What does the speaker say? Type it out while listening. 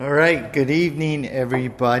All right, good evening,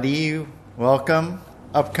 everybody. Welcome,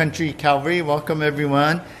 Upcountry Calvary. Welcome,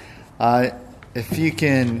 everyone. If you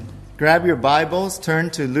can grab your Bibles, turn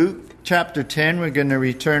to Luke chapter 10. We're going to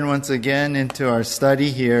return once again into our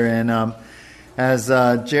study here. And as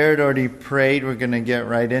Jared already prayed, we're going to get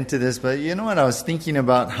right into this. But you know what? I was thinking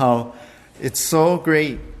about how it's so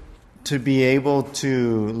great to be able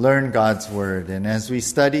to learn God's Word. And as we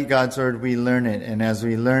study God's Word, we learn it. And as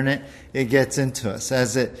we learn it, it gets into us.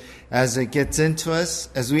 As it gets into us,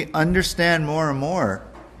 as we understand more and more,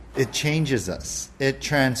 it changes us. It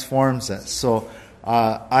transforms us. So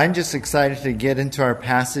I'm just excited to get into our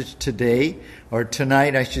passage today, or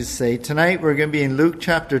tonight, I should say. Tonight, we're going to be in Luke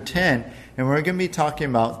chapter 10, and we're going to be talking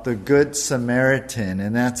about the Good Samaritan.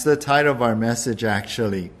 And that's the title of our message,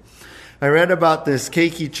 actually. I read about this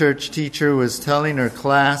Keiki church teacher who was telling her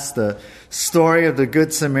class the story of the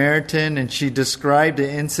Good Samaritan, and she described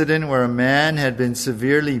an incident where a man had been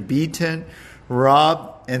severely beaten,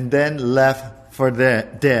 robbed, and then left for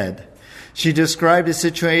dead. She described the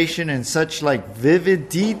situation in such vivid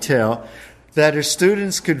detail that her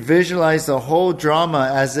students could visualize the whole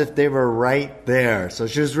drama as if they were right there. So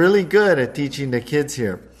she was really good at teaching the kids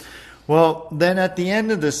here. Well, then at the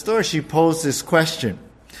end of the story, she posed this question.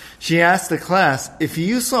 She asked the class, if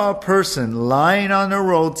you saw a person lying on the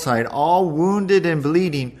roadside, all wounded and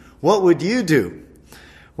bleeding, what would you do?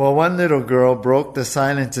 Well, one little girl broke the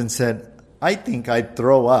silence and said, I think I'd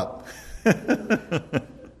throw up.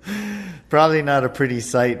 Probably not a pretty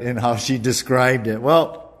sight in how she described it.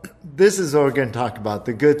 Well, this is what we're going to talk about,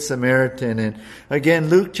 the Good Samaritan. And again,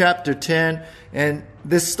 Luke chapter 10. And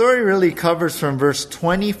this story really covers from verse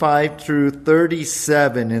 25 through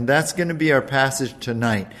 37. And that's going to be our passage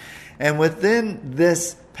tonight. And within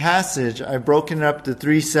this passage, I've broken it up to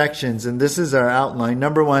three sections. And this is our outline.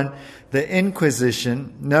 Number one, the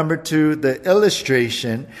Inquisition. Number two, the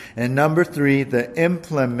illustration. And number three, the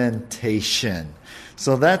implementation.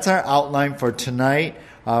 So that's our outline for tonight.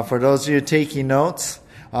 For those of you taking notes,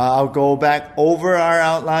 I'll go back over our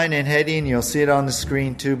outline and heading. You'll see it on the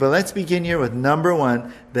screen too. But let's begin here with number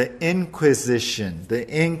one, the Inquisition. The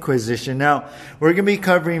Inquisition. Now, we're going to be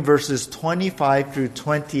covering verses 25 through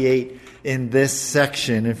 28 in this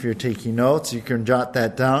section. If you're taking notes, you can jot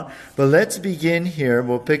that down. But let's begin here.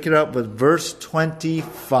 We'll pick it up with verse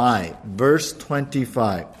 25. Verse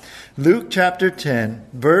 25. Luke chapter 10,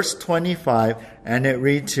 verse 25, and it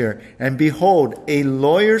reads here, and behold, a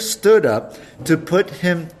lawyer stood up to put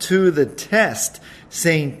him to the test,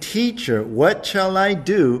 saying, Teacher, what shall I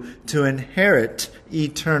do to inherit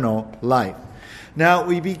eternal life? Now,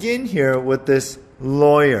 we begin here with this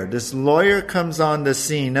lawyer. This lawyer comes on the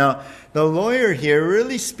scene. Now, the lawyer here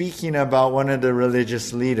really speaking about one of the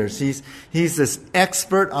religious leaders. He's this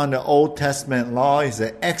expert on the Old Testament law. He's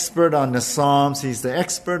an expert on the Psalms. He's the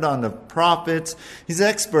expert on the prophets. He's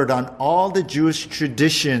expert on all the Jewish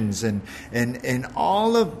traditions and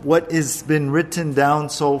all of what has been written down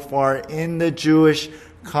so far in the Jewish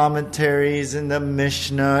commentaries and the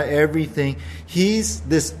Mishnah, everything. He's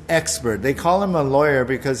this expert. They call him a lawyer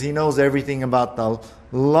because he knows everything about the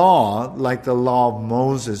law, like the law of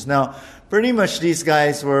Moses. Now, pretty much these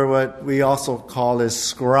guys were what we also call as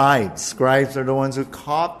scribes. Scribes are the ones who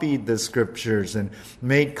copied the scriptures and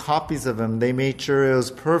made copies of them. They made sure it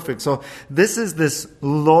was perfect. So this is this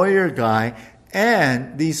lawyer guy.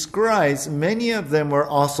 And these scribes, many of them were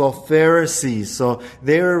also Pharisees. So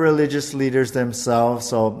they were religious leaders themselves.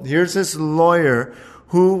 So here's this lawyer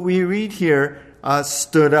who we read here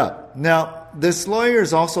stood up. Now, this lawyer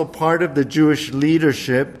is also part of the Jewish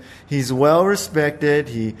leadership. He's well respected.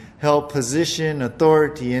 He held position,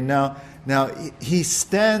 authority. And now he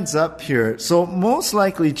stands up here. So most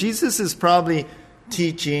likely Jesus is probably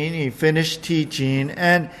teaching. He finished teaching,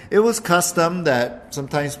 and it was custom that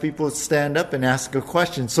sometimes people would stand up and ask a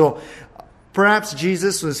question. So perhaps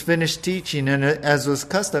Jesus was finished teaching, and as was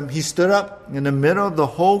custom, he stood up in the middle of the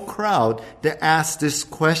whole crowd to ask this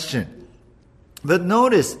question. But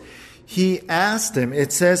notice, he asked him,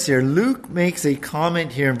 it says here, Luke makes a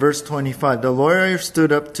comment here in verse 25. The lawyer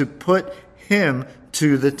stood up to put him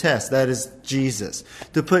to the test. That is Jesus.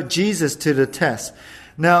 To put Jesus to the test.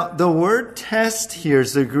 Now, the word test here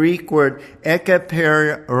is the Greek word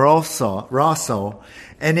ekeperiroso,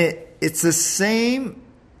 and it's the same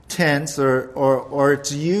tense, or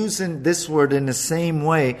it's using this word in the same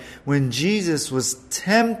way when Jesus was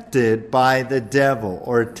tempted by the devil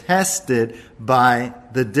or tested by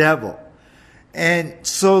the devil. And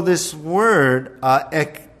so this word,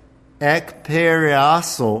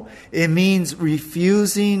 ekperiaso, it means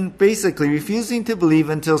refusing to believe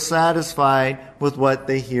until satisfied with what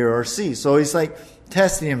they hear or see. So he's like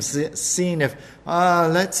testing him, seeing if,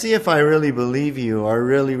 let's see if I really believe you, or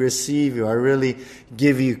really receive you, or really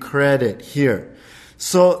give you credit here.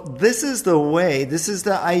 So this is the way, this is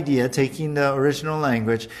the idea, taking the original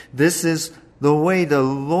language, this is the way the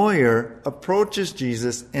lawyer approaches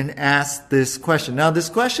Jesus and asks this question. Now, this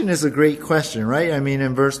question is a great question, right? I mean,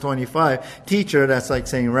 in verse 25, teacher, that's like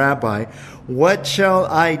saying rabbi, what shall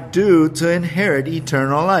I do to inherit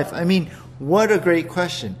eternal life? I mean, what a great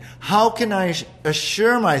question. How can I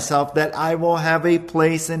assure myself that I will have a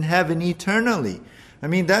place in heaven eternally? I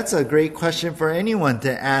mean, that's a great question for anyone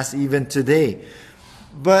to ask even today.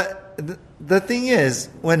 But the thing is,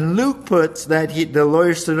 when Luke puts that the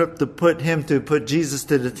lawyer stood up to put Jesus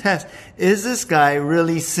to the test, is this guy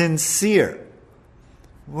really sincere?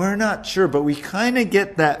 We're not sure, but we kind of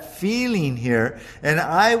get that feeling here. And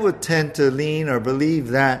I would tend to lean or believe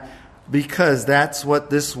that because that's what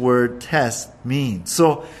this word test means.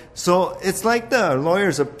 So it's like the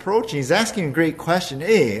lawyer's approaching. He's asking a great question.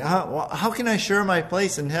 Hey, how can I assure my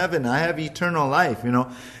place in heaven? I have eternal life, you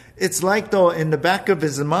know. It's like, though, in the back of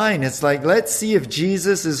his mind, it's like, let's see if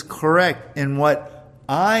Jesus is correct in what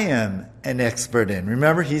I am an expert in.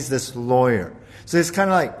 Remember, he's this lawyer. So it's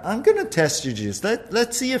kind of like, I'm going to test you, Jesus.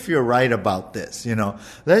 Let's see if you're right about this, you know.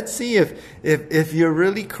 Let's see if you're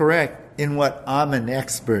really correct in what I'm an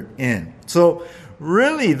expert in. So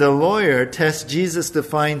really, the lawyer tests Jesus to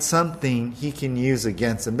find something he can use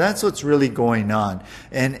against him. That's what's really going on.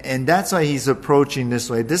 And that's why he's approaching this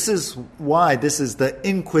way. This is why this is the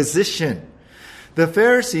Inquisition. The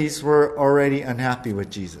Pharisees were already unhappy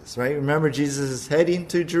with Jesus, right? Remember, Jesus is heading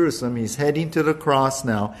to Jerusalem. He's heading to the cross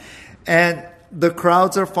now. And the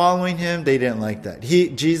crowds are following him. They didn't like that.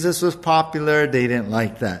 Jesus was popular. They didn't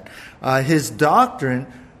like that. His doctrine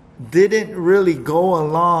didn't really go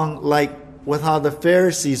along like with how the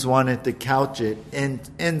Pharisees wanted to couch it.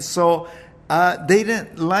 And so they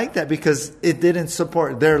didn't like that because it didn't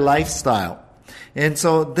support their lifestyle. And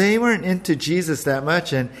so they weren't into Jesus that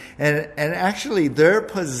much. And actually their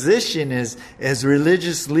position as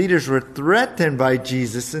religious leaders were threatened by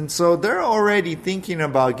Jesus. And so they're already thinking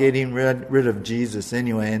about getting rid of Jesus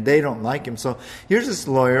anyway. And they don't like him. So here's this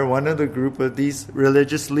lawyer, one of the group of these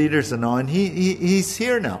religious leaders and all. And he's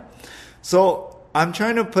here now. So I'm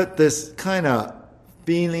trying to put this kind of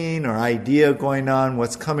feeling or idea going on,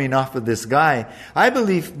 what's coming off of this guy. I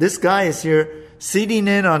believe this guy is here sitting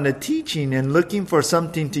in on the teaching and looking for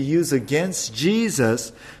something to use against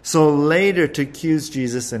Jesus, so later to accuse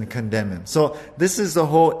Jesus and condemn him. So this is the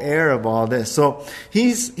whole air of all this. So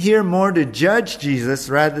he's here more to judge Jesus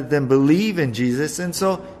rather than believe in Jesus. And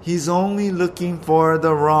so he's only looking for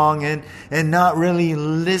the wrong and not really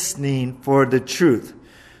listening for the truth.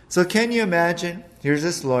 So can you imagine? Here's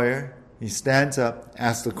this lawyer. He stands up,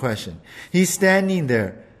 asks the question. He's standing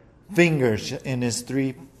there, fingers in his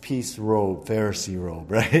three-piece robe, Pharisee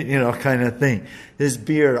robe, right? You know, kind of thing. His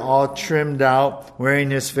beard all trimmed out,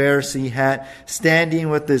 wearing his Pharisee hat, standing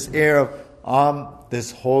with this air of, I'm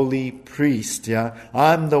this holy priest, yeah?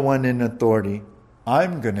 I'm the one in authority.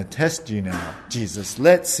 I'm going to test you now, Jesus.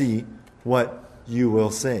 Let's see what you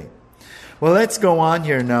will say. Well, let's go on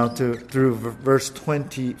here now through verse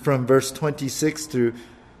 20, from verse 26 through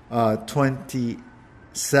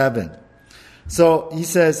 27. So he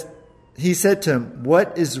said to him,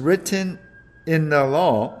 what is written in the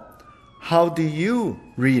law? How do you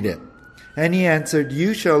read it? And he answered,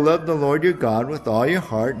 you shall love the Lord your God with all your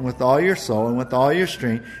heart and with all your soul and with all your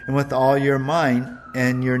strength and with all your mind,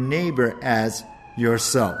 and your neighbor as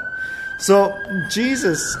yourself. So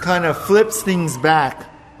Jesus kind of flips things back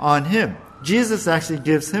on him. Jesus actually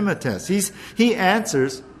gives him a test. He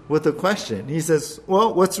answers with a question. He says,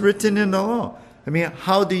 well, what's written in the law? I mean,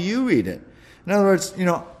 how do you read it? In other words, you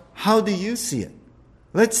know, how do you see it?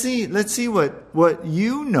 Let's see what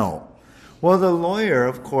you know. Well, the lawyer,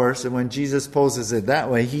 of course, and when Jesus poses it that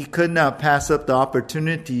way, he could not pass up the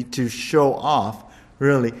opportunity to show off,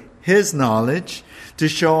 really, his knowledge, to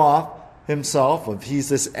show off himself, if he's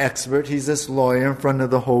this expert, he's this lawyer in front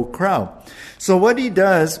of the whole crowd. So what he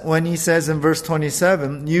does when he says in verse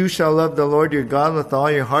 27, you shall love the Lord your God with all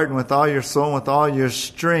your heart and with all your soul and with all your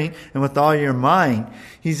strength and with all your mind,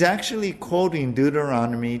 he's actually quoting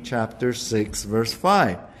Deuteronomy chapter 6 verse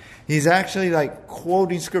 5. He's actually like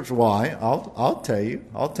quoting scripture. Why? I'll tell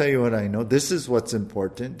you what I know. This is what's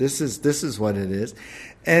important. This is what it is.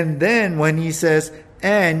 And then when he says,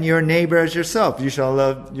 and your neighbor as yourself, you shall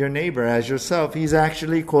love your neighbor as yourself, he's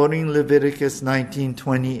actually quoting Leviticus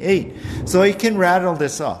 19:28. So he can rattle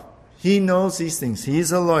this off. He knows these things.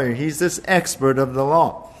 He's a lawyer. He's this expert of the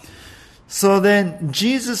law. So then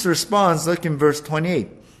Jesus responds, look in verse 28.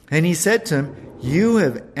 And he said to him, You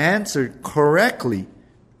have answered correctly.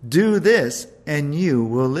 Do this and you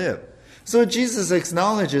will live. So Jesus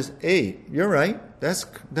acknowledges, hey, you're right. That's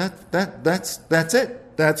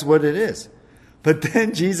it. That's what it is. But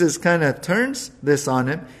then Jesus kind of turns this on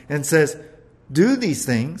him and says, do these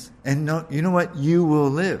things and you know what? You will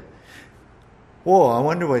live. Whoa, I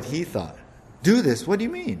wonder what he thought. Do this? What do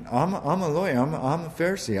you mean? I'm a lawyer. I'm a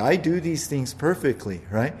Pharisee. I do these things perfectly,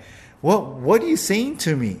 right? What are you saying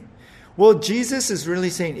to me? Well, Jesus is really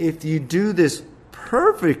saying, if you do this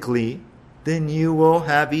perfectly, then you will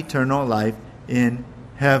have eternal life in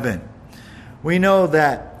heaven. We know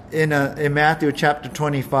that in Matthew chapter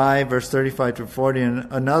 25, verse 35 to 40,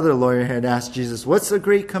 another lawyer had asked Jesus, what's the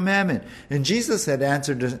great commandment? And Jesus had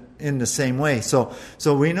answered in the same way. So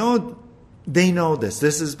we know they know this.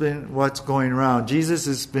 This has been what's going around. Jesus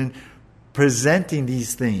has been presenting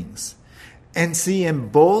these things. And see, in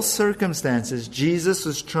both circumstances, Jesus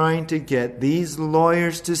was trying to get these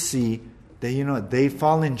lawyers to see that, they've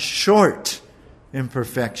fallen short in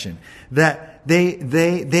perfection. That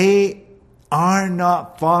they are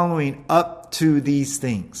not following up to these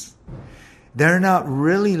things. They're not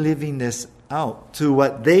really living this out to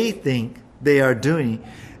what they think they are doing.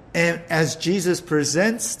 And as Jesus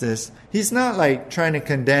presents this, he's not like trying to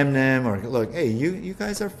condemn them or look, hey, you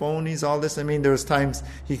guys are phonies, all this. I mean, there was times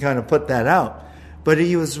he kind of put that out. But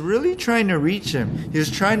he was really trying to reach them. He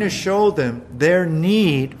was trying to show them their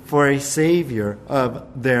need for a Savior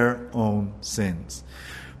of their own sins.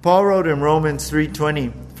 Paul wrote in Romans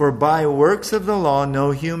 3:20, for by works of the law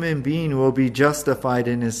no human being will be justified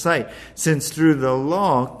in his sight, since through the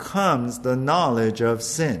law comes the knowledge of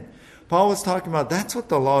sin. Paul was talking about that's what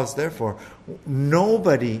the law is there for.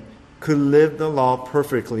 Nobody could live the law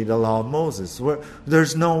perfectly, the law of Moses.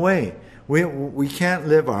 There's no way. We can't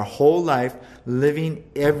live our whole life living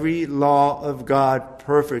every law of God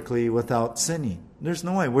perfectly without sinning. There's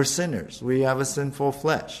no way. We're sinners. We have a sinful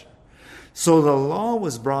flesh. So the law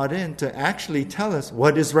was brought in to actually tell us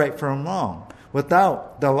what is right from wrong.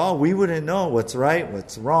 Without the law, we wouldn't know what's right,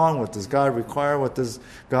 what's wrong, what does God require, what does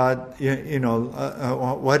God,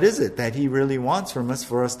 what is it that he really wants from us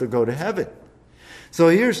for us to go to heaven. So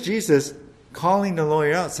here's Jesus calling the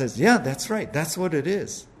lawyer out, says, yeah, that's right, that's what it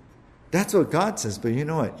is. That's what God says, but you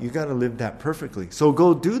know what? You got to live that perfectly. So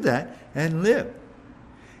go do that and live.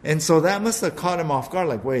 And so that must have caught him off guard,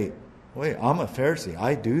 like, wait, I'm a Pharisee.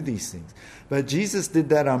 I do these things. But Jesus did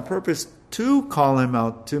that on purpose to call him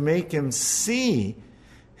out, to make him see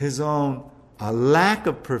his own lack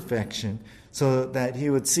of perfection, so that he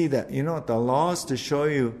would see that, you know what, the law is to show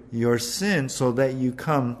you your sin so that you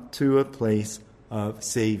come to a place of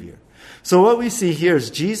Savior. So what we see here is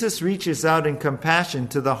Jesus reaches out in compassion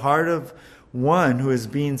to the heart of one who is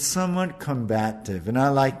being somewhat combative. And I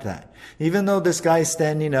like that. Even though this guy is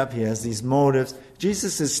standing up, he has these motives,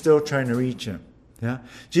 Jesus is still trying to reach him. Yeah,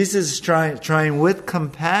 Jesus is trying with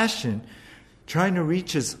compassion, trying to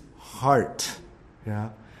reach his heart. Yeah,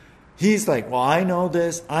 he's like, well, I know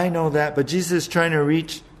this, I know that, but Jesus is trying to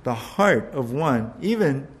reach the heart of one,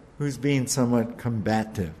 even who's being somewhat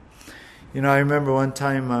combative. I remember one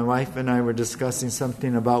time my wife and I were discussing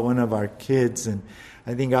something about one of our kids, and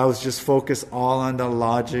I think I was just focused all on the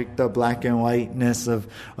logic, the black and whiteness of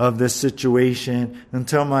this situation,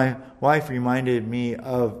 until my wife reminded me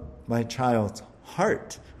of my child's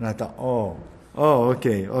heart. And I thought,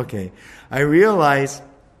 okay. I realized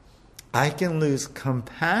I can lose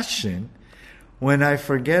compassion when I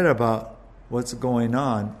forget about what's going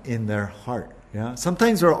on in their heart. Yeah.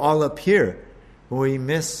 Sometimes we're all up here, but we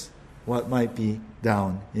miss what might be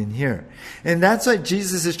down in here. And that's what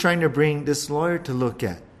Jesus is trying to bring this lawyer to look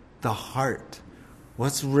at. The heart.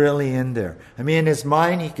 What's really in there. I mean, in his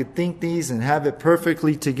mind, he could think these and have it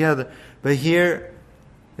perfectly together. But here,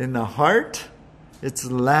 in the heart, it's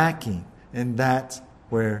lacking. And that's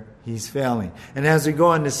where he's failing. And as we go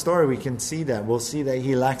on this story, we can see that. We'll see that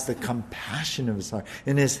he lacks the compassion of his heart.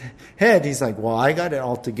 In his head, he's like, well, I got it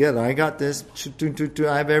all together. I got this.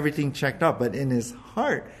 I have everything checked out. But in his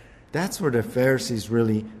heart, that's where the Pharisees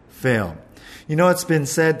really fail. It's been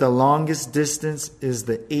said the longest distance is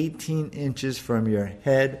the 18 inches from your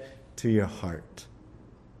head to your heart.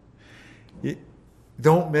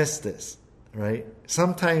 Don't miss this, right?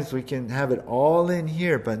 Sometimes we can have it all in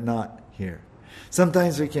here, but not here.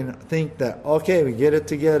 Sometimes we can think that, okay, we get it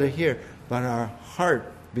together here, but our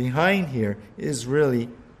heart behind here is really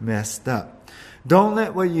messed up. Don't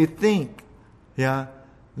let what you think,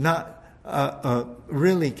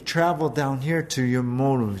 really travel down here to your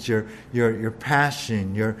motives, your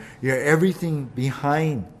passion, your everything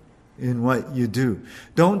behind in what you do.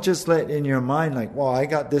 Don't just let in your mind like, well, I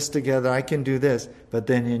got this together, I can do this. But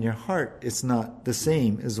then in your heart, it's not the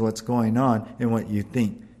same as what's going on in what you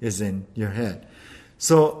think is in your head.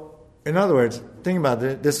 So, in other words, think about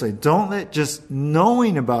it this way. Don't let just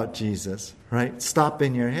knowing about Jesus, right, stop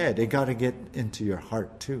in your head. It got to get into your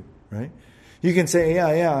heart too, right? You can say,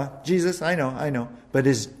 yeah, Jesus, I know. But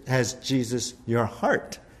has Jesus your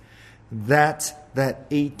heart? That's that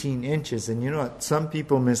 18 inches. And you know what? Some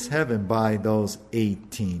people miss heaven by those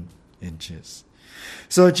 18 inches.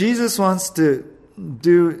 So Jesus wants to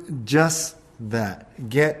do just that.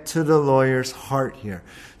 Get to the lawyer's heart here.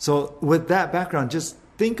 So with that background, just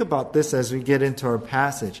think about this as we get into our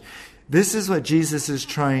passage. This is what Jesus is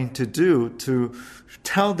trying to do, to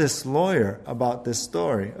tell this lawyer about this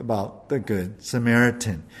story about the Good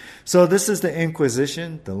Samaritan. So this is the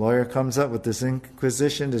Inquisition. The lawyer comes up with this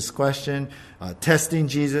Inquisition, this question, testing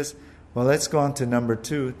Jesus. Well, let's go on to number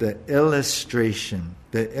 2, the illustration.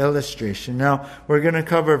 The illustration. Now, we're going to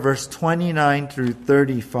cover verse 29 through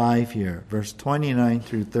 35 here. Verse 29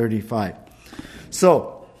 through 35.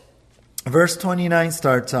 So, verse 29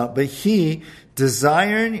 starts out, but he,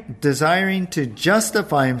 desiring to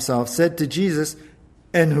justify himself, said to Jesus,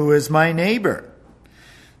 and who is my neighbor?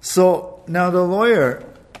 So now the lawyer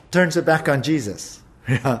turns it back on Jesus.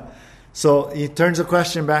 So he turns the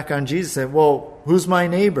question back on Jesus and said, well, who's my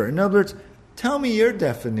neighbor? In other words, tell me your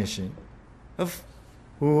definition of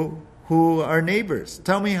who are neighbors.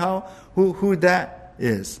 Tell me who that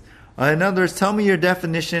is. In other words, tell me your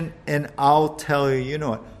definition and I'll tell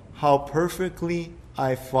you, how perfectly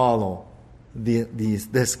I follow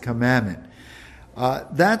this commandment.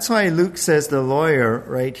 That's why Luke says the lawyer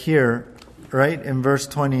right here, right in verse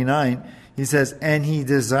 29, he says, and he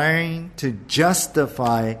desiring to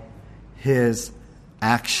justify his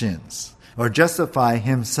actions or justify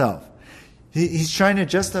himself. He's trying to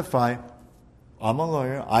justify, I'm a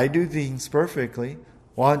lawyer, I do things perfectly.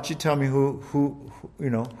 Why don't you tell me who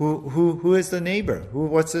is the neighbor?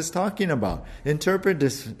 What's this talking about? Interpret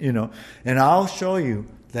this, and I'll show you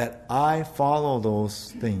that I follow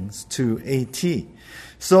those things to a T.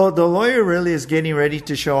 So the lawyer really is getting ready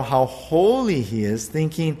to show how holy he is,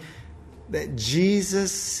 thinking that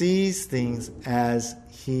Jesus sees things as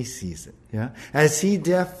he sees it. Yeah, as he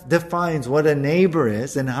defines what a neighbor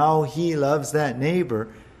is and how he loves that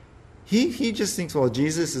neighbor, he just thinks, well,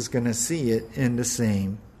 Jesus is going to see it in the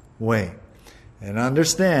same way. And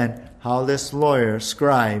understand how this lawyer,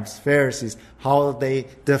 scribes, Pharisees, how they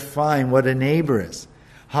define what a neighbor is.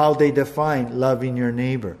 How they define loving your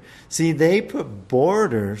neighbor. See, they put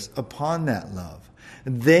borders upon that love.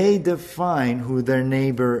 They define who their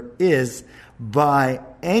neighbor is by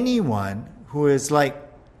anyone who is like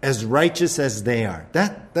as righteous as they are.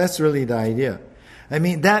 That's really the idea. I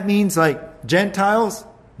mean, that means like Gentiles,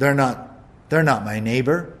 they're not my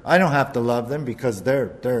neighbor. I don't have to love them because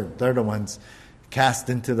they're the ones cast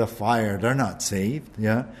into the fire. They're not saved.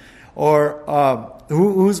 Yeah. Or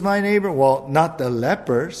who's my neighbor? Well, not the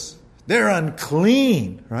lepers. They're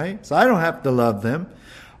unclean, right? So I don't have to love them.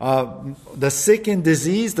 The sick and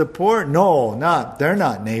diseased, the poor, they're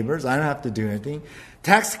not neighbors. I don't have to do anything.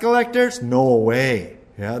 Tax collectors, no way.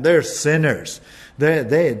 Yeah, they're sinners.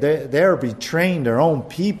 They're betraying their own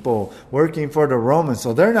people, working for the Romans.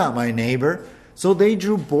 So they're not my neighbor. So they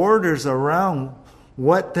drew borders around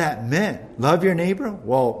what that meant. Love your neighbor?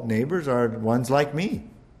 Well, neighbors are ones like me.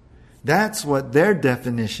 That's what their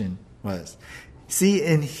definition was. See,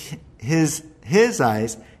 in his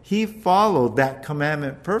eyes, he followed that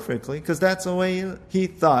commandment perfectly because that's the way he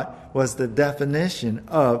thought was the definition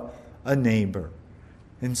of a neighbor.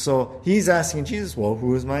 And so he's asking Jesus, well,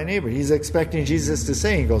 who is my neighbor? He's expecting Jesus to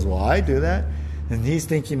say, he goes, well, I do that. And he's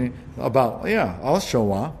thinking about, yeah, I'll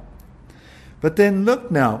show up. But then look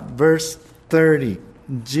now, verse 30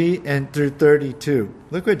 and through 32.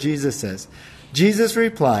 Look what Jesus says. Jesus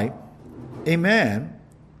replied, a man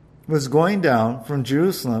was going down from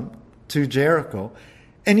Jerusalem to Jericho,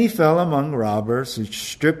 and he fell among robbers who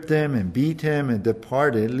stripped him and beat him and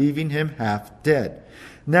departed, leaving him half dead.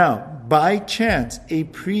 Now, by chance, a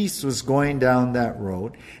priest was going down that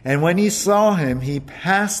road, and when he saw him, he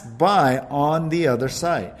passed by on the other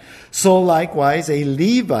side. So likewise, a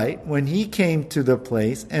Levite, when he came to the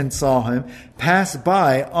place and saw him, passed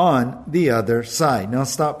by on the other side. Now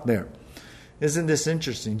stop there. Isn't this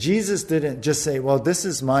interesting? Jesus didn't just say, well, this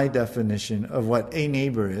is my definition of what a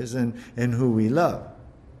neighbor is and who we love.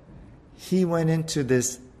 He went into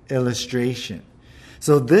this illustration.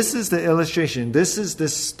 So this is the illustration. This is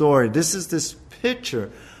this story. This is this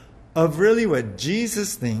picture of really what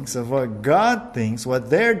Jesus thinks, of what God thinks,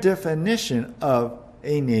 what their definition of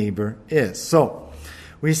a neighbor is. So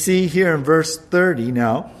We see here in verse 30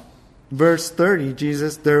 now. Verse 30,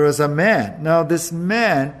 there was a man. Now this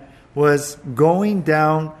man was going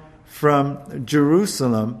down from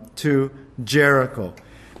Jerusalem to Jericho.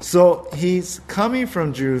 So he's coming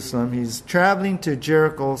from Jerusalem. He's traveling to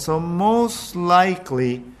Jericho. So most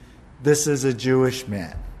likely this is a Jewish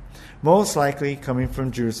man. Most likely coming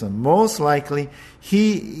from Jerusalem. Most likely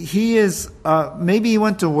he is, maybe he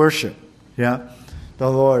went to worship, the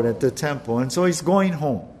Lord at the temple. And so he's going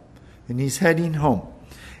home. And he's heading home.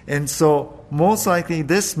 And so most likely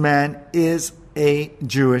this man is a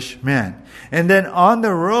Jewish man. And then on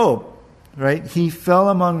the road, right, he fell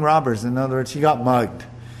among robbers. In other words, he got mugged.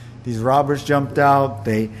 These robbers jumped out.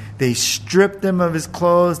 They stripped him of his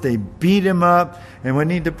clothes. They beat him up. And when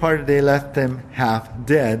he departed, they left him half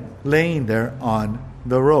dead, laying there on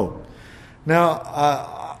the road.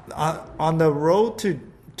 Now, on the road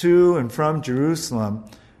to and from Jerusalem,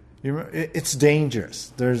 it's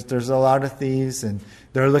dangerous. There's a lot of thieves, and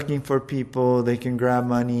they're looking for people. They can grab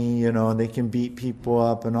money, they can beat people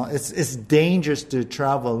up and all. It's dangerous to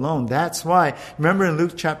travel alone. That's why, remember in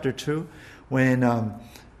Luke chapter 2, when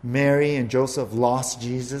Mary and Joseph lost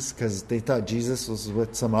Jesus because they thought Jesus was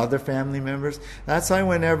with some other family members. That's why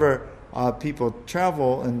whenever people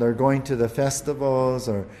travel and they're going to the festivals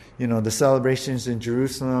or the celebrations in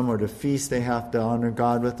Jerusalem or the feast they have to honor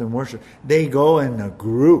God with and worship, they go in a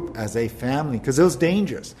group as a family because it was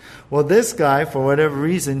dangerous. Well, this guy, for whatever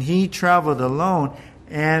reason, he traveled alone,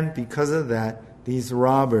 and because of that, these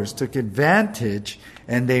robbers took advantage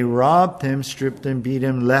and they robbed him, stripped him, beat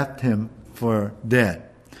him, left him for dead.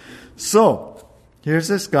 So, here's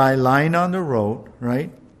this guy lying on the road,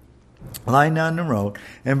 right? Lying on the road.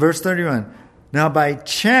 And verse 31, now by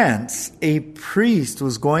chance, a priest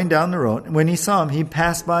was going down the road. When he saw him, he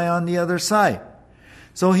passed by on the other side.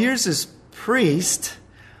 So here's this priest.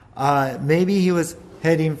 Maybe he was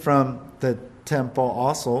heading from the temple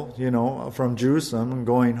also, from Jerusalem and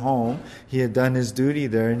going home. He had done his duty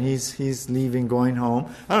there and he's leaving, going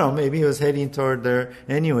home. I don't know, maybe he was heading toward there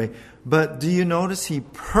anyway. But do you notice he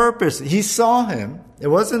saw him. It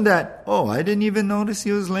wasn't that, I didn't even notice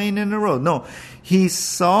he was laying in the road. No, he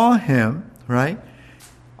saw him, right,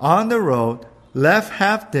 on the road, left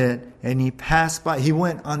half dead, and he passed by. He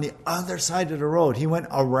went on the other side of the road. He went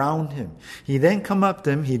around him. He then come up to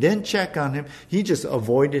him. He didn't check on him. He just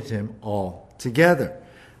avoided him altogether.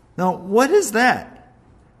 Now, what is that?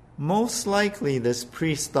 Most likely this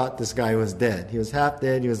priest thought this guy was dead. He was half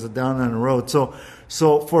dead. He was down on the road.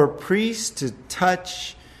 So for a priest to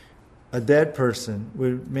touch a dead person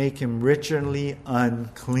would make him ritually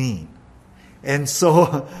unclean. And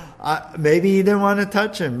so maybe he didn't want to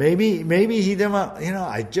touch him. Maybe he didn't want,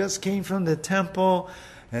 I just came from the temple,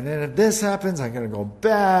 and then if this happens, I'm going to go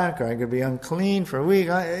back, or I'm going to be unclean for a week.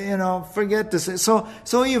 Forget this.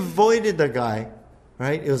 So he avoided the guy,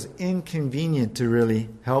 right? It was inconvenient to really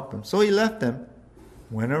help him. So he left him,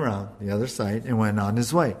 went around the other side, and went on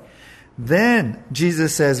his way. Then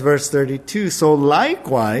Jesus says, verse 32, so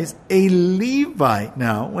likewise a Levite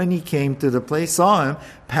now, when he came to the place, saw him,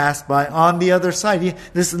 passed by on the other side.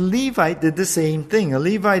 This Levite did the same thing. A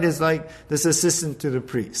Levite is like this assistant to the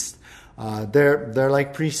priest. They're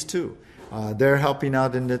like priests too. They're helping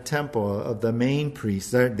out in the temple of the main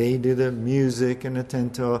priest. They do the music and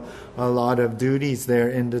attend to a lot of duties there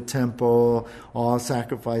in the temple, all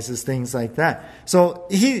sacrifices, things like that. So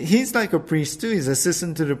he's like a priest too. He's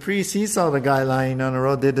assistant to the priest. He saw the guy lying on the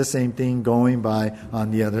road, did the same thing, going by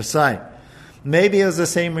on the other side. Maybe it was the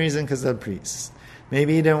same reason because of the priest.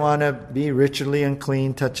 Maybe he didn't want to be ritually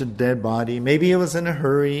unclean, touch a dead body. Maybe he was in a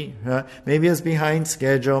hurry. Maybe he was behind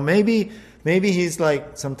schedule. Maybe he's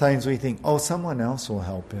like, sometimes we think, someone else will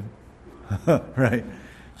help him. Right?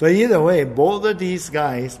 But either way, both of these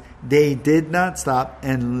guys, they did not stop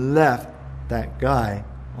and left that guy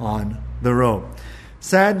on the road.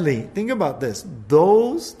 Sadly, think about this.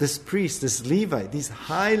 This priest, this Levite, these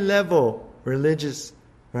high-level religious,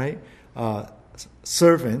 right,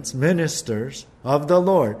 servants, ministers of the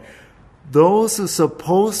Lord, those who are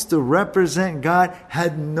supposed to represent God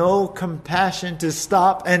had no compassion to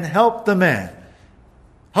stop and help the man.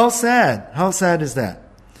 How sad. How sad is that?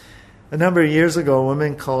 A number of years ago, a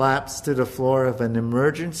woman collapsed to the floor of an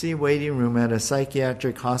emergency waiting room at a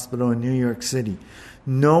psychiatric hospital in New York City.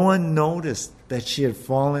 No one noticed that she had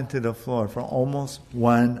fallen to the floor for almost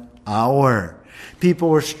 1 hour. People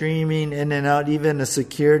were streaming in and out. Even a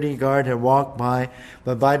security guard had walked by.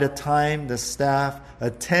 But by the time the staff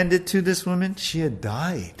attended to this woman, she had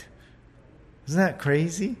died. Isn't that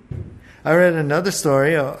crazy? I read another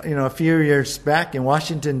story, a few years back in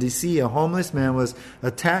Washington, D.C., a homeless man was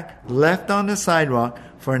attacked, left on the sidewalk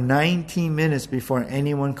for 19 minutes before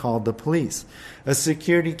anyone called the police. A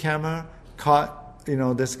security camera caught,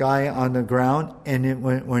 this guy on the ground, and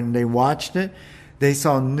when they watched it, they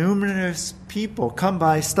saw numerous people come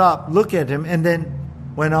by, stop, look at him, and then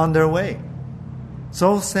went on their way.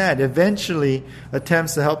 So sad. Eventually,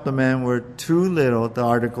 attempts to help the man were too little, the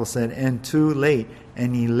article said, and too late,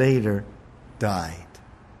 and he later died.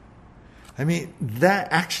 I mean, that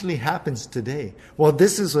actually happens today. Well,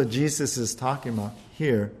 this is what Jesus is talking about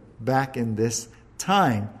here, back in this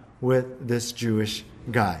time with this Jewish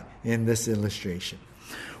guy in this illustration.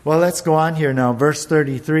 Well, let's go on here now. Verse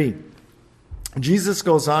 33. Jesus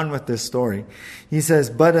goes on with this story. He says,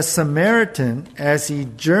 "But a Samaritan, as he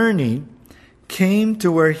journeyed, came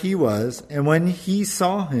to where he was, and when he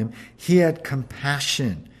saw him, he had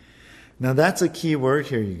compassion." Now that's a key word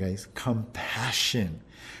here, you guys. Compassion.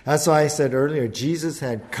 That's why I said earlier, Jesus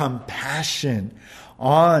had compassion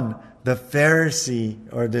on the Pharisee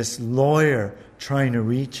or this lawyer trying to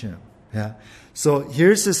reach him. Yeah. So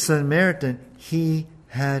here's the Samaritan. He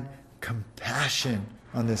had compassion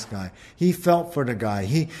on this guy. He felt for the guy.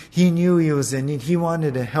 He knew he was in need. He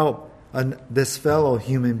wanted to help this fellow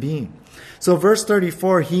human being. So verse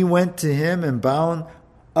 34, he went to him and bound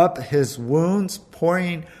up his wounds,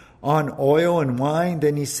 pouring on oil and wine.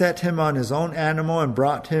 Then he set him on his own animal and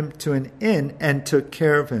brought him to an inn and took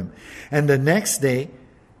care of him. And the next day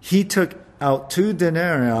he took out 2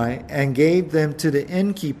 denarii and gave them to the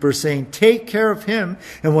innkeeper, saying, "Take care of him,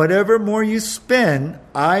 and whatever more you spend,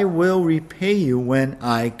 I will repay you when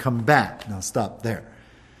I come back." Now stop there.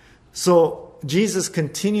 So Jesus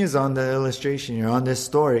continues on the illustration here, on this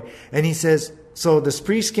story, and he says, so this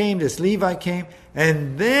priest came, this Levite came,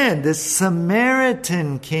 and then this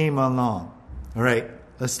Samaritan came along. All right,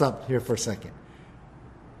 let's stop here for a second.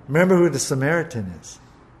 Remember who the Samaritan is,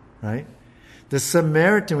 right? The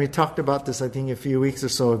Samaritan, we talked about this, I think, a few weeks or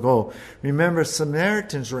so ago. Remember,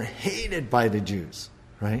 Samaritans were hated by the Jews,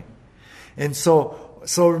 right? And so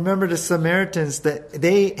remember the Samaritans, that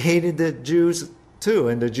they hated the Jews too,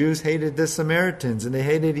 and the Jews hated the Samaritans, and they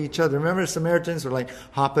hated each other. Remember, the Samaritans were like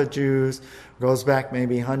Hapa Jews. Goes back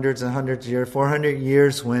maybe hundreds and hundreds of years, 400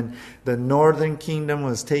 years, when the northern kingdom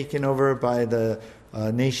was taken over by the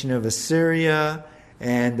nation of Assyria,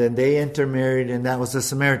 and then they intermarried, and that was the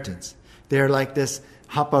Samaritans. They're like this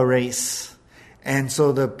Hapa race. And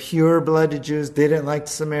so the pure-blooded Jews didn't like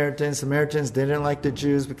the Samaritans. Samaritans didn't like the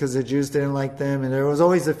Jews because the Jews didn't like them, and there was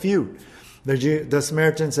always a feud. The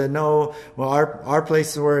Samaritans said, no, well, our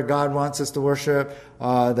place is where God wants us to worship.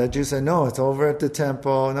 The Jews said, no, it's over at the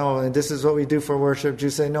temple. No, and this is what we do for worship.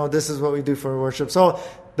 Jews say, no, this is what we do for worship. So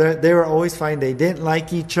they were always fighting. They didn't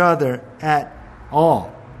like each other at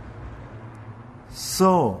all.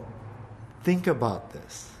 So think about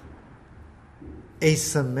this. A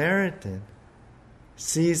Samaritan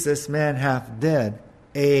sees this man half dead,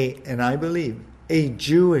 and I believe, a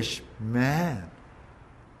Jewish man.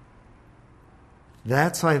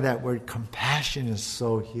 That's why that word compassion is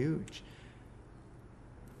so huge.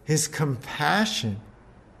 His compassion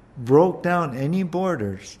broke down any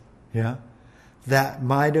borders, that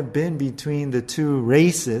might have been between the two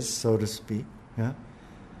races, so to speak,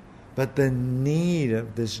 But the need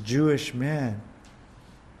of this Jewish man,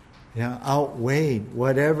 outweighed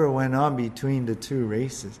whatever went on between the two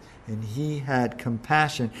races. And he had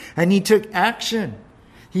compassion. And he took action.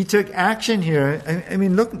 He took action here. I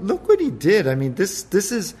mean, look what he did. I mean, this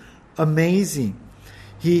is amazing.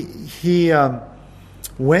 He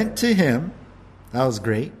went to him. That was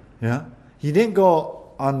great. Yeah. He didn't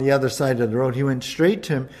go on the other side of the road. He went straight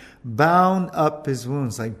to him, bound up his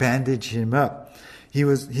wounds, like bandaged him up. He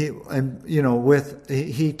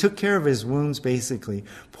took care of his wounds, basically.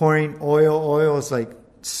 Pouring oil. Oil is like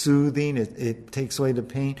soothing. It takes away the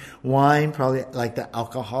pain. Wine, probably like the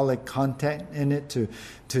alcoholic content in it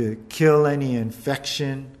to kill any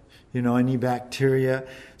infection, any bacteria.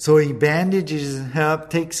 So he bandages him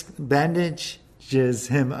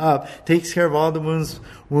up, takes care of all the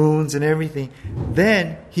wounds and everything.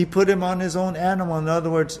 Then he put him on his own animal. In other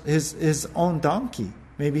words, his own donkey.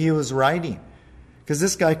 Maybe he was riding, because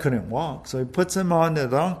this guy couldn't walk. So he puts him on the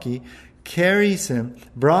donkey, carries him,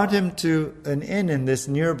 brought him to an inn in this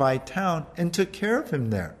nearby town, and took care of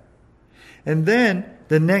him there. And then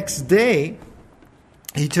the next day,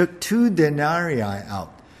 he took 2 denarii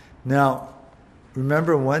out. Now,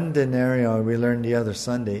 remember, 1 denarii, we learned the other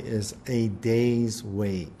Sunday, is a day's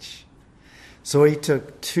wage. So he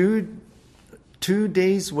took 2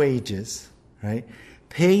 days' wages, right?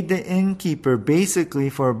 Paid the innkeeper basically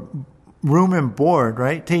for room and board,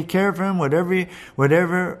 right? Take care of him.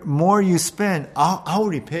 Whatever more you spend, I'll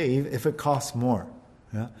repay if it costs more,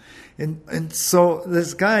 Yeah? And so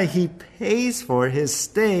this guy, he pays for his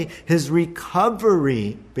stay, his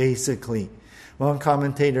recovery, basically. One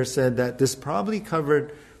commentator said that this probably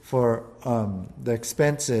covered for the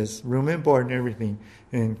expenses, room and board and everything,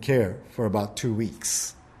 and care for about 2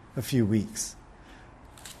 weeks, a few weeks.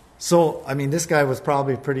 So, I mean, this guy was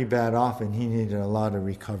probably pretty bad off, and he needed a lot of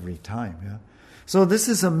recovery time. Yeah. So this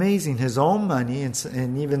is amazing. His own money,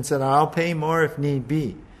 and even said, I'll pay more if need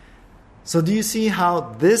be. So do you see how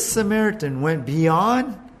this Samaritan went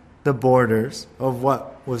beyond the borders of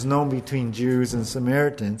what was known between Jews and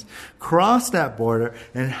Samaritans, crossed that border,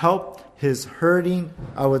 and helped his hurting,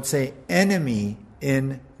 I would say, enemy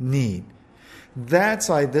in need. That's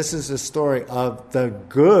why this is a story of the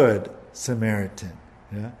good Samaritan.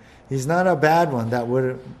 Yeah? He's not a bad one that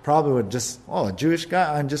probably would just, a Jewish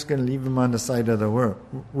guy, I'm just going to leave him on the side of the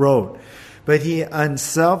road. But he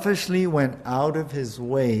unselfishly went out of his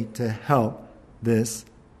way to help this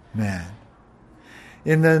man.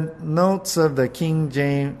 In the notes of the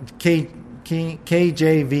KJV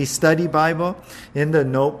Study Bible, in the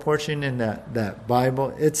note portion in that Bible,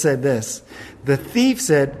 it said this: the thief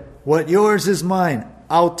said, "What yours is mine,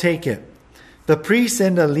 I'll take it." The priest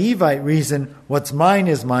and the Levite reasoned, "What's mine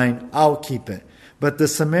is mine, I'll keep it." But the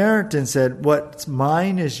Samaritan said, "What's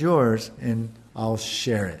mine is yours, and I'll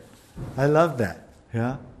share it." I love that.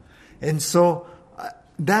 Yeah? And so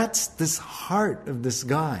that's this heart of this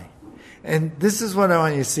guy. And this is what I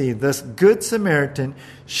want you to see. This good Samaritan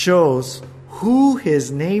shows who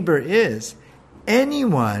his neighbor is.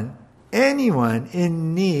 Anyone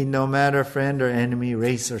in need, no matter friend or enemy,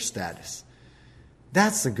 race or status.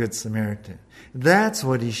 That's the good Samaritan. That's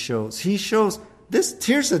what he shows. He shows this.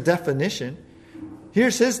 Here's the definition.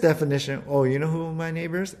 Here's his definition. Oh, you know who my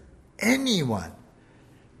neighbor is? Anyone.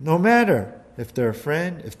 No matter if they're a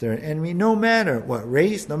friend, if they're an enemy, no matter what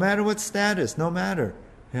race, no matter what status, no matter.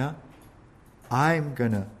 Yeah? I'm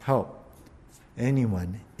going to help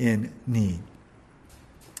anyone in need.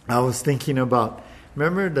 I was thinking about,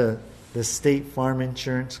 remember the State Farm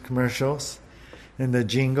insurance commercials and the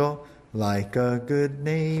jingle? Like a good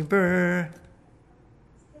neighbor.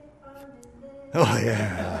 Oh,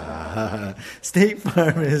 yeah. State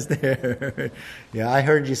Farm is there. Yeah, I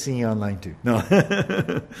heard you singing online too. No.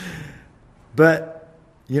 But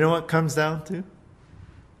you know what comes down to?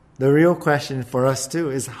 The real question for us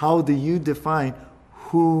too is, how do you define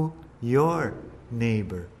who your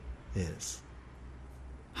neighbor is?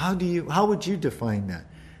 How would you define that?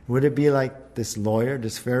 Would it be like this lawyer,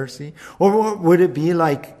 this Pharisee? Or would it be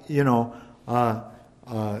like, the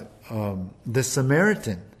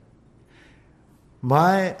Samaritan?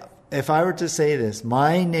 If I were to say this,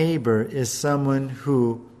 my neighbor is someone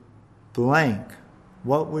who blank,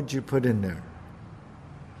 what would you put in there?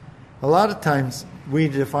 A lot of times we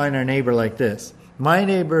define our neighbor like this. My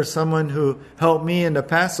neighbor is someone who helped me in the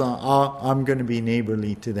past, so I'm going to be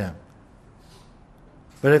neighborly to them.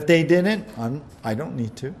 But if they didn't, I don't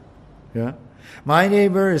need to. Yeah. My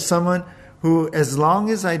neighbor is someone who, as long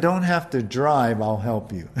as I don't have to drive, I'll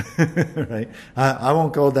help you. Right? I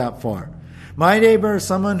won't go that far. My neighbor is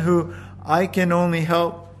someone who I can only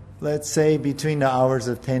help, let's say, between the hours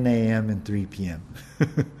of 10 a.m. and 3 p.m.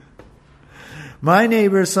 My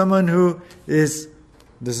neighbor is someone who is,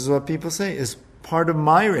 this is what people say, is part of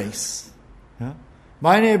my race. Yeah?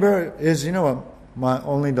 My neighbor is,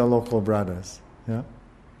 only the local brothers. Yeah?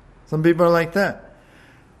 Some people are like that.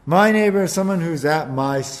 My neighbor is someone who's at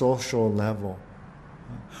my social level.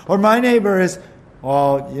 Or my neighbor is,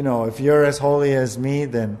 if you're as holy as me,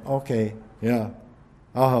 then okay, yeah,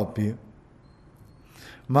 I'll help you.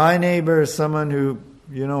 My neighbor is someone who,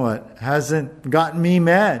 hasn't gotten me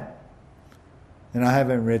mad. And I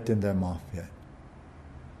haven't written them off yet.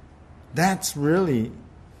 That's really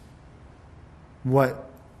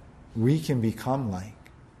what we can become like.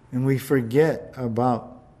 And we forget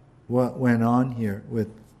about what went on here with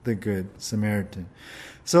the Good Samaritan.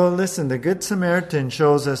 So listen, the Good Samaritan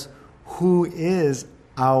shows us who is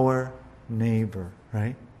our neighbor,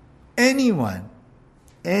 right? Anyone,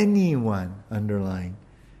 underline,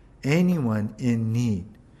 anyone in need.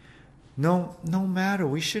 No matter,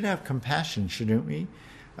 we should have compassion, shouldn't we?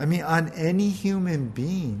 I mean, on any human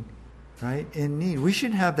being, right, in need. We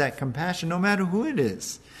should have that compassion no matter who it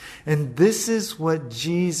is. And this is what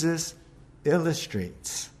Jesus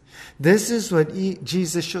illustrates. This is what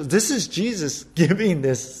Jesus shows. This is Jesus giving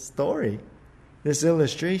this story, this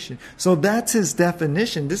illustration. So that's his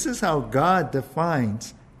definition. This is how God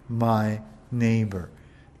defines my neighbor.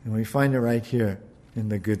 And we find it right here in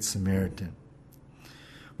the Good Samaritan.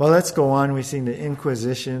 Well, let's go on. We've seen the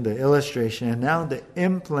inquisition, the illustration, and now the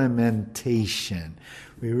implementation.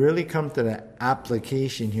 we really come to the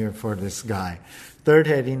application here for this guy. Third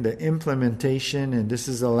heading, the implementation, and this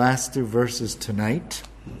is the last two verses tonight.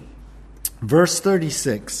 Verse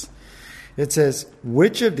 36, it says,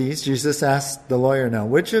 which of these, Jesus asked the lawyer now,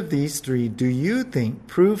 which of these three do you think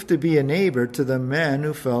proved to be a neighbor to the man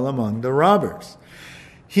who fell among the robbers?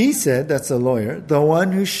 He said, that's the lawyer, the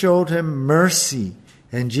one who showed him mercy.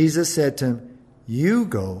 And Jesus said to him, you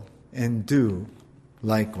go and do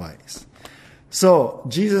likewise. So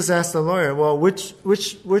Jesus asked the lawyer, well,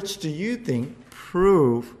 which do you think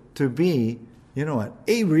prove to be,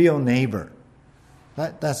 a real neighbor?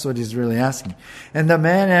 That's what he's really asking. And the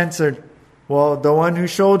man answered, well, the one who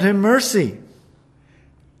showed him mercy.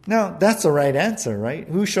 Now, that's the right answer, right?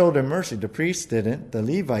 Who showed him mercy? The priest didn't, the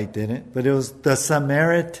Levite didn't, but it was the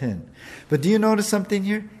Samaritan. But do you notice something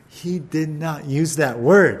here? He did not use that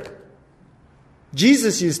word.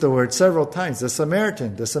 Jesus used the word several times, the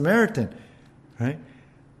Samaritan, right?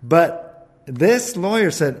 But this lawyer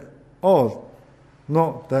said, oh,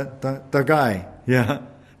 no, the guy,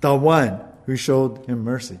 the one who showed him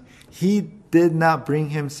mercy. He did not bring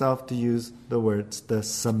himself to use the words, the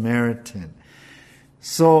Samaritan.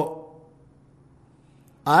 So,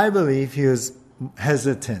 I believe he was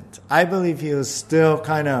hesitant. I believe he was still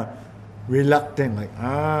kind of reluctant, like,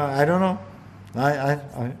 I don't know.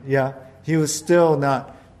 He was still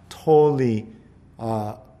not totally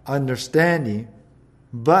understanding.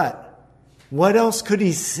 But what else could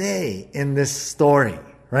he say in this story,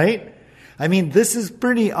 right? I mean, this is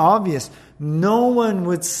pretty obvious. No one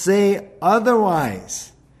would say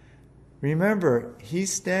otherwise. Remember,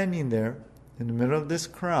 he's standing there in the middle of this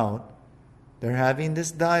crowd. They're having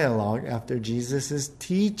this dialogue after Jesus is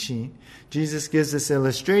teaching. Jesus gives this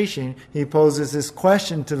illustration. He poses this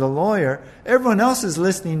question to the lawyer. Everyone else is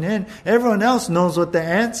listening in. Everyone else knows what the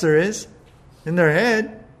answer is in their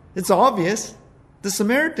head. It's obvious. The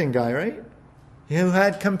Samaritan guy, right? Who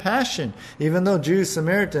had compassion. Even though Jews,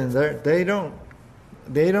 Samaritans, they don't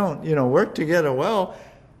work together well.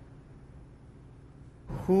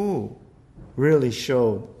 Who really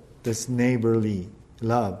showed this neighborly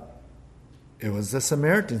love? It was the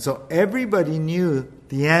Samaritan. So everybody knew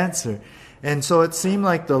the answer. And so it seemed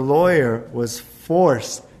like the lawyer was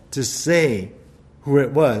forced to say who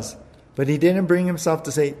it was. But he didn't bring himself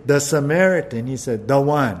to say the Samaritan. He said the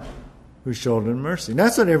one who showed him mercy. And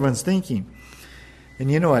that's what everyone's thinking.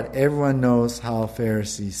 And you know what? Everyone knows how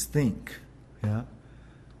Pharisees think. Yeah.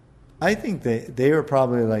 I think they were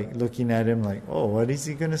probably like looking at him like, oh, what is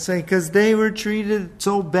he going to say? Because they were treated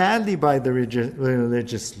so badly by the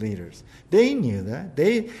religious leaders. They knew that.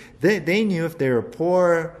 They knew if they were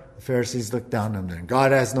poor, the Pharisees looked down on them.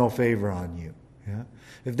 God has no favor on you. Yeah.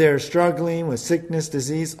 If they're struggling with sickness,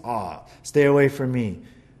 disease, stay away from me.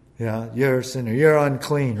 Yeah, you're a sinner. You're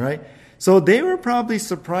unclean, right? So they were probably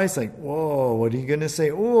surprised, like, whoa, what are you going to say?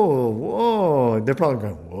 Oh, whoa. They're probably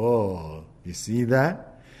going, whoa, you see that?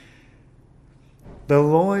 The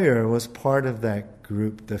lawyer was part of that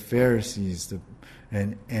group, the Pharisees.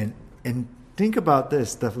 And think about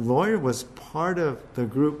this. The lawyer was part of the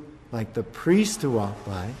group, like the priest who walked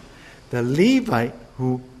by, the Levite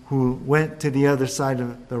who went to the other side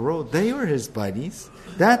of the road. They were his buddies.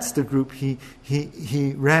 That's the group he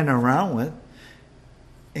ran around with.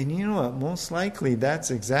 And you know what? Most likely that's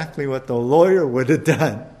exactly what the lawyer would have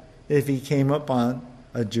done if he came up on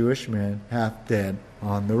a Jewish man half dead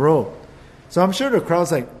on the road. So I'm sure the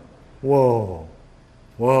crowd's like, whoa,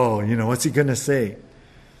 what's he going to say?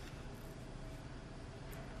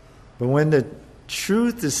 But when the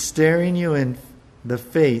truth is staring you in the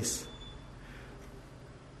face,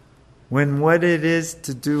 when what it is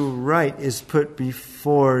to do right is put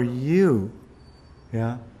before you,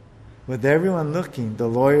 with everyone looking, the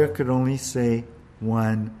lawyer could only say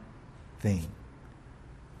one thing.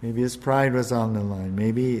 Maybe his pride was on the line.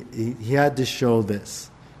 Maybe he had to show this.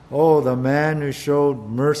 Oh, the man who showed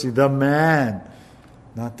mercy. The man.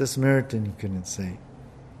 Not the Samaritan, he couldn't say.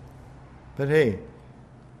 But hey,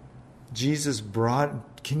 Jesus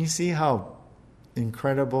brought... Can you see how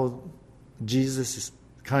incredible Jesus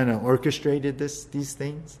kind of orchestrated these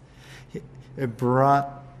things? It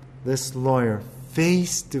brought this lawyer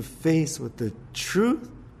face to face with the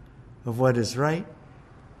truth of what is right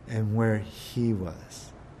and where he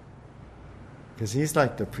was. Because he's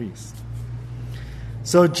like the priest.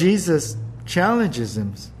 So Jesus challenges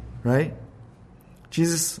him, right?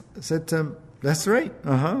 Jesus said to him, that's right.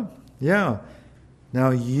 Yeah. Now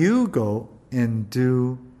you go and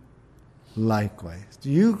do likewise.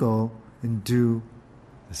 You go and do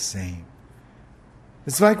the same.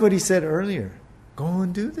 It's like what he said earlier. Go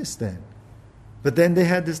and do this then. But then they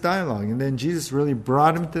had this dialogue, and then Jesus really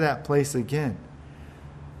brought him to that place again.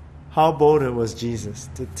 how bold it was, Jesus,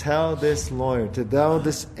 to tell this lawyer, to tell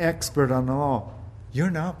this expert on the law, you're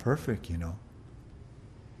not perfect, you know.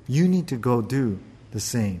 You need to go do the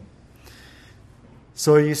same.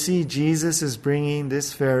 So you see, Jesus is bringing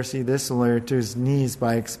this Pharisee, this lawyer, to his knees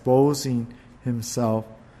by exposing himself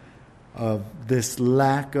of this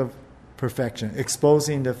lack of perfection,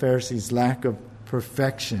 exposing the Pharisee's lack of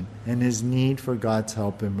perfection and his need for God's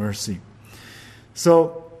help and mercy.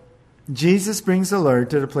 So Jesus brings the lawyer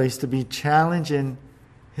to the place to be challenged in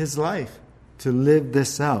his life, to live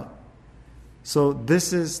this out. So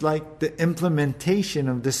this is like the implementation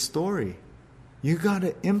of this story. You got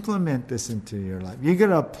to implement this into your life. You got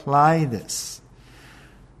to apply this.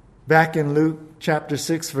 Back in Luke chapter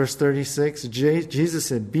 6, verse 36, Jesus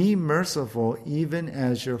said, "Be merciful even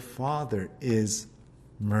as your Father is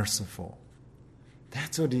merciful."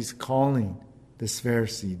 That's what he's calling this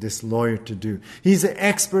Pharisee, this lawyer, to do. He's an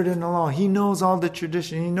expert in the law. He knows all the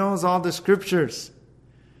tradition. He knows all the scriptures.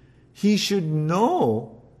 He should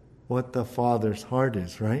know what the Father's heart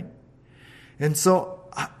is, right? And so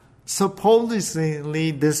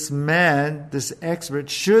supposedly this man, this expert,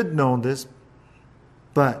 should know this,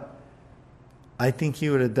 but I think he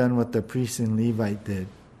would have done what the priest and Levite did.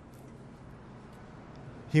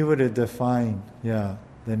 He would have defined, the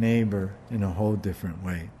neighbor in a whole different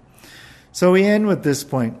way. So we end with this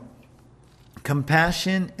point.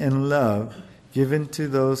 Compassion and love given to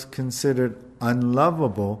those considered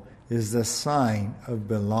unlovable is the sign of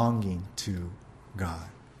belonging to God.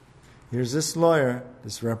 Here's this lawyer,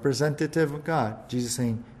 this representative of God. Jesus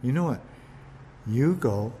saying, you know what? You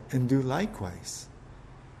go and do likewise.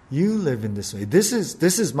 You live in this way. This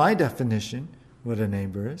is my definition, what a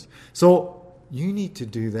neighbor is. So you need to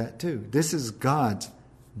do that too. This is God's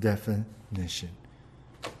definition.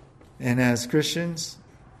 And as Christians,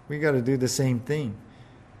 we got to do the same thing.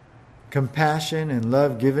 Compassion and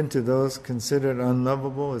love given to those considered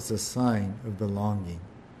unlovable is a sign of belonging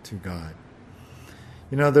to God.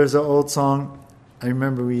 You know, there's an old song I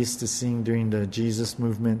remember we used to sing during the Jesus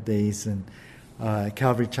movement days and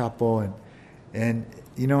Calvary Chapel. And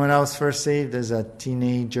you know, when I was first saved as a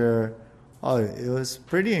teenager, it was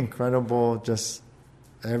pretty incredible. Just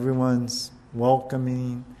everyone's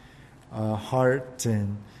welcoming heart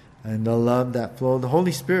and the love that flowed. The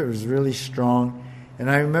Holy Spirit was really strong.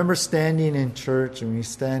 And I remember standing in church, and we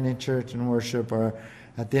stand in church and worship, or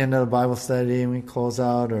at the end of the Bible study and we close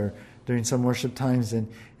out, or during some worship times,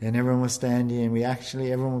 and everyone was standing, and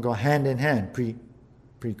everyone would go hand in hand,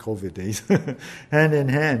 pre-COVID days, hand in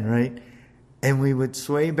hand, right? And we would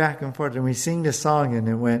sway back and forth, and we sing the song, and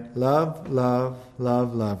it went, love, love,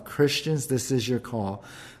 love, love. Christians, this is your call.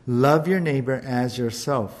 Love your neighbor as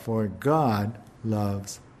yourself, for God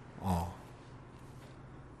loves all.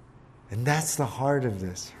 And that's the heart of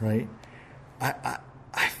this, right?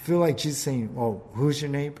 I feel like Jesus is saying, well, who's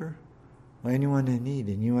your neighbor? Well, anyone in need.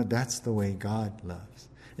 And you know what? That's the way God loves.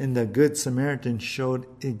 And the Good Samaritan showed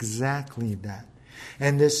exactly that.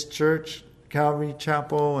 And this church, Calvary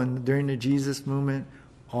Chapel, and during the Jesus movement,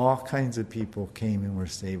 all kinds of people came and were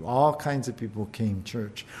saved. All kinds of people came to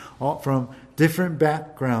church. All from different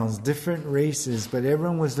backgrounds, different races, but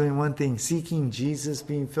everyone was doing one thing, seeking Jesus,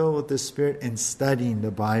 being filled with the Spirit, and studying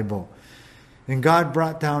the Bible. And God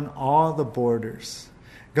brought down all the borders.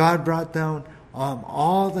 God brought down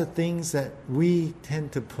all the things that we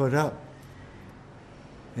tend to put up.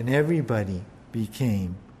 And everybody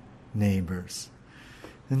became neighbors.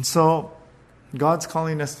 And so God's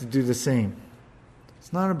calling us to do the same.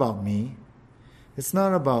 It's not about me. It's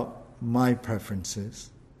not about my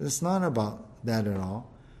preferences. It's not about that at all.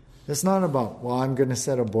 It's not about, well, I'm going to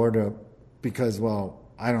set a border up because, well,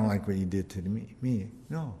 I don't like what you did to me.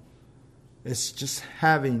 No. It's just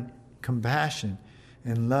having compassion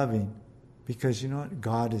and loving, because you know what?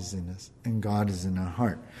 God is in us and God is in our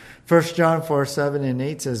heart. 1 John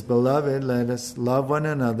 4:7-8 says, Beloved, let us love one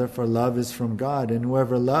another, for love is from God. And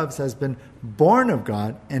whoever loves has been born of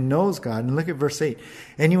God and knows God. And look at verse 8.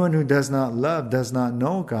 Anyone who does not love does not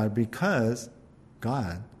know God, because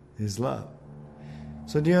God is love.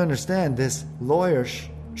 So do you understand? This lawyer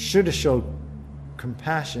should have showed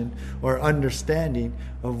compassion or understanding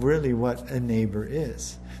of really what a neighbor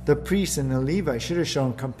is. The priest and the Levite should have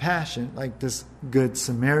shown compassion like this Good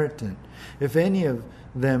Samaritan. If any of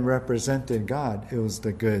them represented God, it was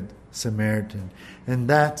the Good Samaritan. And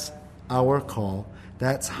that's our call.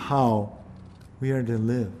 That's how we are to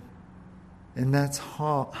live. And that's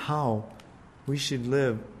how we should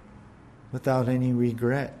live without any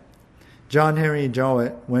regret. John Henry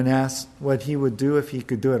Jowett, when asked what he would do if he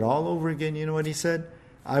could do it all over again, you know what he said?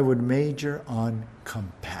 I would major on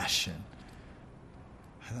compassion.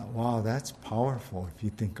 I thought, wow, that's powerful if you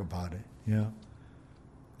think about it. Yeah.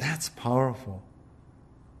 That's powerful.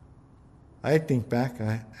 I think back,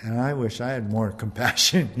 and I wish I had more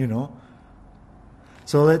compassion,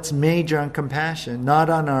 So let's major on compassion, not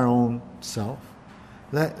on our own self.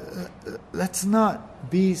 Let's not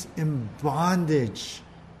be in bondage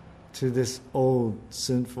to this old,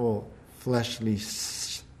 sinful, fleshly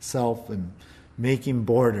self and making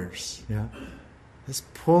borders. Yeah, let's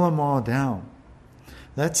pull them all down.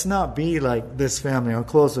 Let's not be like this family. I'll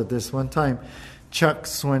close with this. One time, Pastor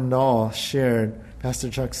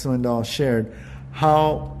Chuck Swindoll shared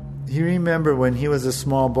how he remembered when he was a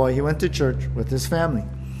small boy, he went to church with his family.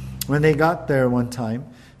 When they got there one time,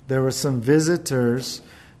 there were some visitors.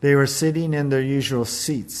 They were sitting in their usual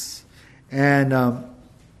seats. And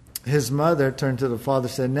his mother turned to the father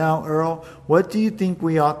and said, "Now, Earl, what do you think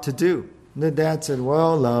we ought to do?" And the dad said,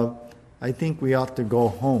 "Well, love, I think we ought to go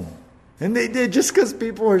home." And they did, just because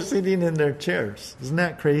people were sitting in their chairs. Isn't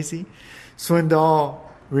that crazy? Swindoll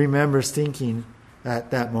remembers thinking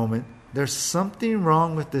at that moment, there's something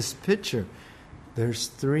wrong with this picture. There's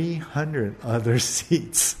 300 other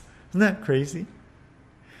seats. Isn't that crazy?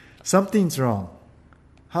 Something's wrong.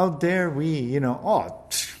 How dare we,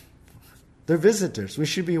 they're visitors. We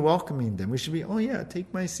should be welcoming them. We should be, oh yeah,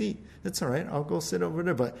 take my seat. That's all right. I'll go sit over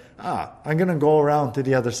there. But, I'm going to go around to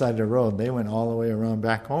the other side of the road. They went all the way around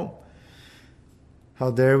back home. How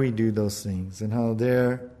dare we do those things? And how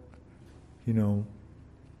dare,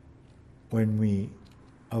 when we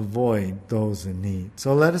avoid those in need.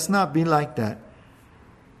 So let us not be like that.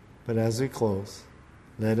 But as we close,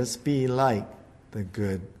 let us be like the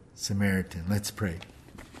Good Samaritan. Let's pray.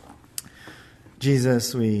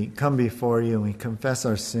 Jesus, we come before you and we confess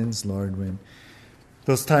our sins, Lord, when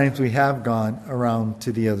those times we have gone around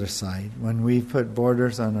to the other side, when we put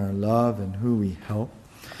borders on our love and who we help,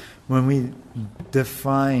 when we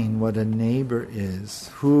define what a neighbor is,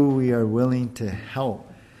 who we are willing to help,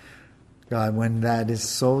 God, when that is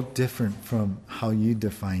so different from how you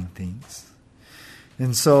define things.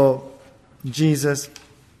 And so, Jesus,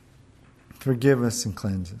 forgive us and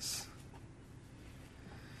cleanse us.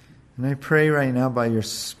 And I pray right now by your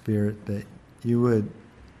Spirit that you would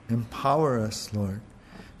empower us, Lord.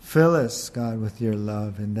 Fill us, God, with your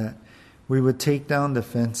love, and that we would take down the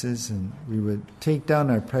fences and we would take down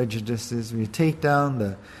our prejudices. We take down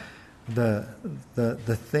the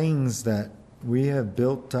things that we have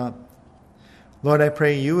built up. Lord, I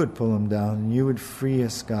pray you would pull them down and you would free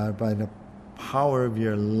us, God, by the power of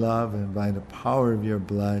your love and by the power of your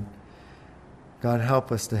blood. God,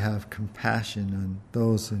 help us to have compassion on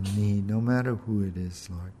those in need, no matter who it is,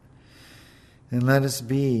 Lord. And let us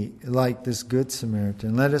be like this Good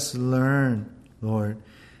Samaritan. Let us learn, Lord,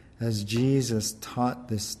 as Jesus taught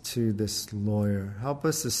this to this lawyer. Help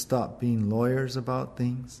us to stop being lawyers about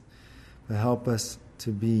things, but help us to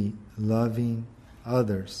be loving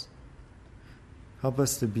others. Help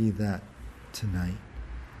us to be that tonight.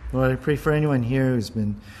 Lord, I pray for anyone here who's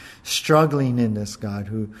been struggling in this, God,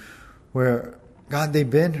 where God, they've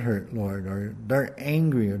been hurt, Lord, or they're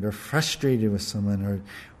angry, or they're frustrated with someone,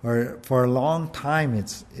 or for a long time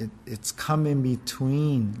it's come in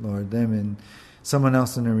between, Lord, them and someone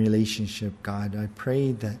else in a relationship. God, I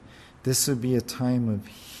pray that this would be a time of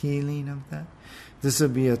healing of that. This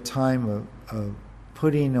would be a time of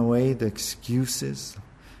putting away the excuses.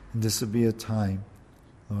 And this would be a time,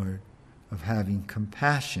 Lord, of having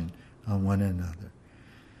compassion on one another.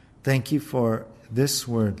 Thank you for this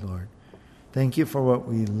word, Lord. Thank you for what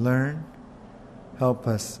we learn. Help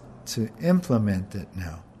us to implement it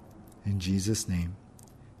now. In Jesus' name,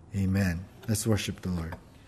 amen. Let's worship the Lord.